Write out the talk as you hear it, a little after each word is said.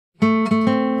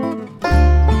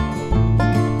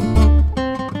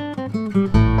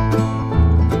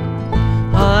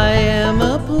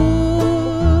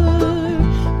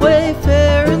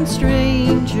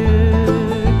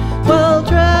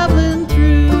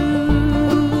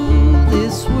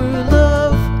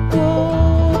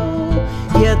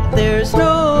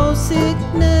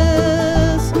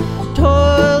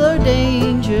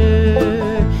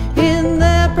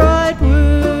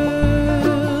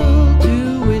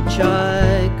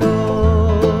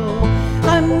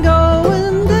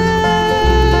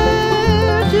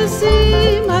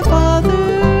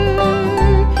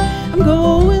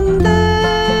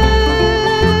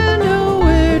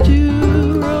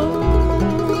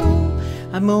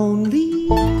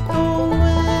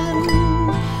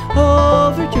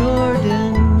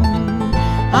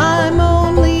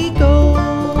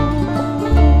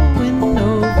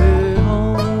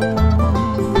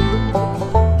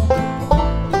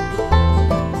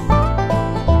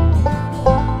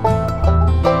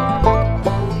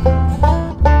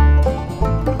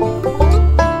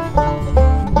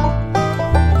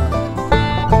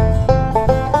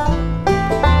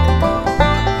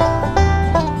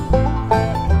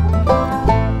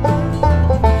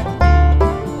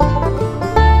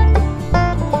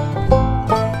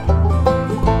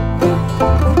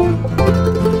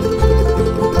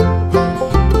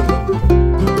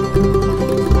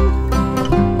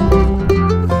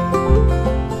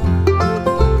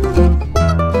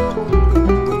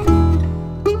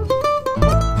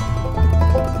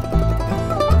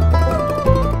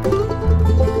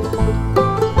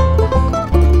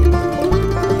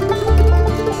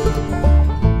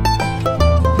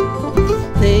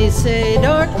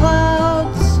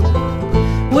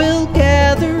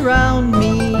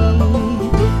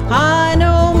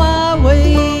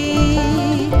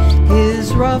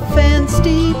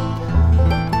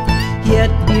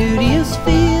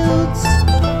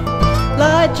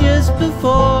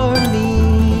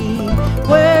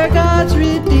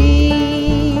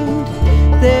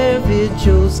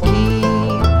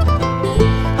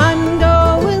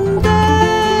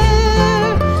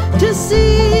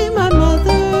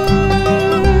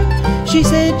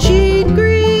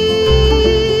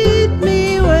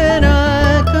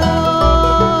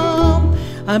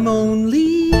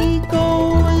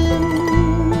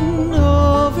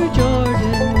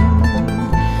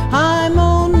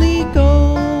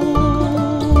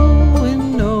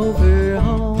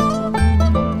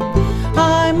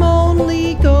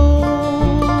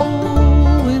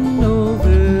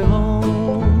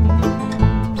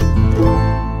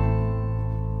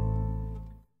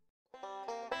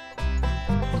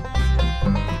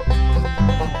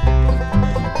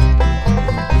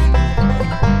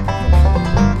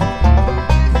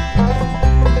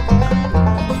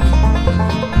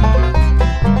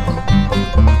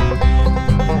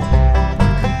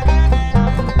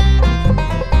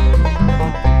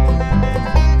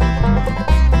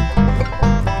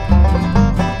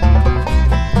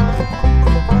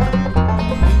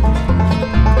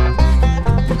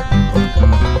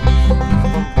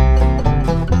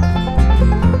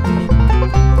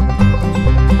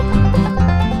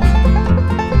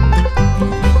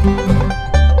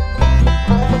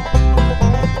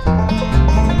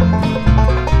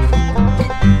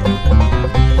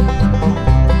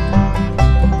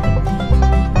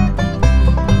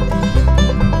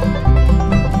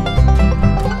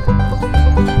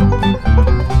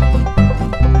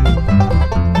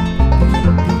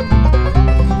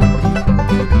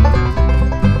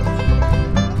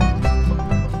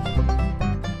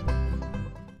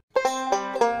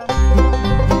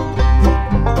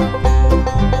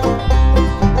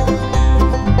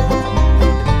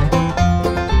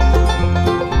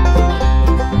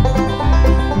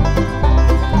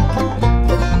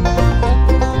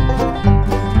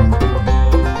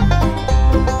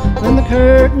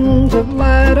curtains of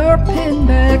light are pinned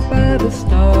back by the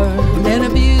stars, and a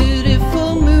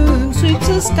beautiful moon sweeps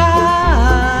the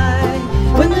sky.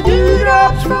 When the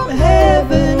dewdrops from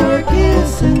heaven are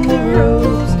kissing the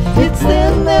rose, it's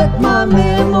then that my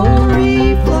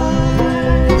memory flies.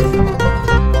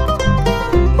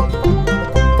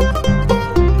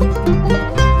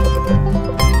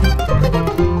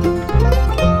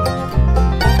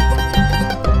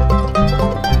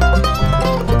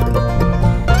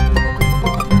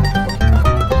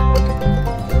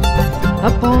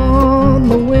 Upon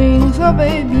the wings of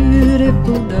a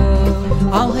beautiful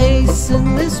dove, I'll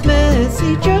hasten this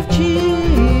message of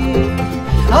cheer.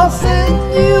 I'll send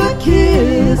you a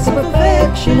kiss of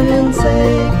affection and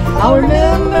say, I'll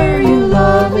remember you,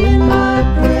 love, in my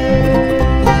prayers.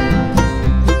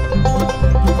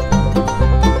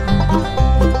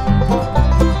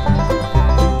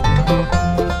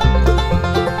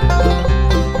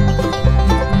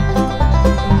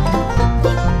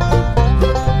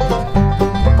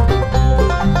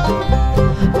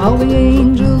 the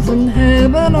angels in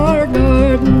heaven are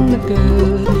guarding the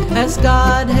good, as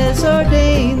God has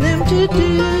ordained them to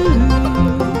do.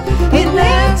 in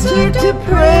answer to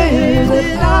prayer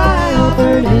that I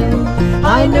offered him,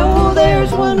 I know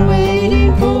there's one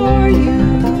waiting for you.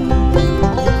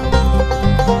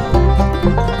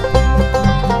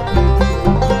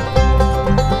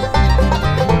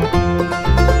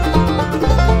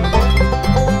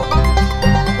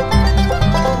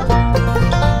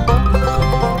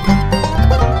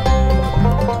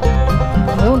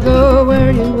 Go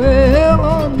where you will,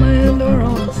 on land or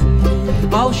on sea.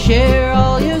 I'll share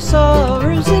all your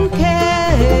sorrows and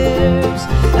cares.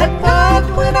 At night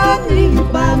when I kneel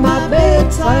by my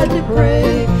bedside to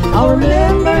pray, I'll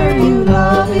remember you,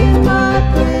 love, in my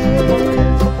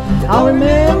prayers. I'll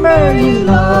remember you,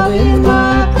 love, in my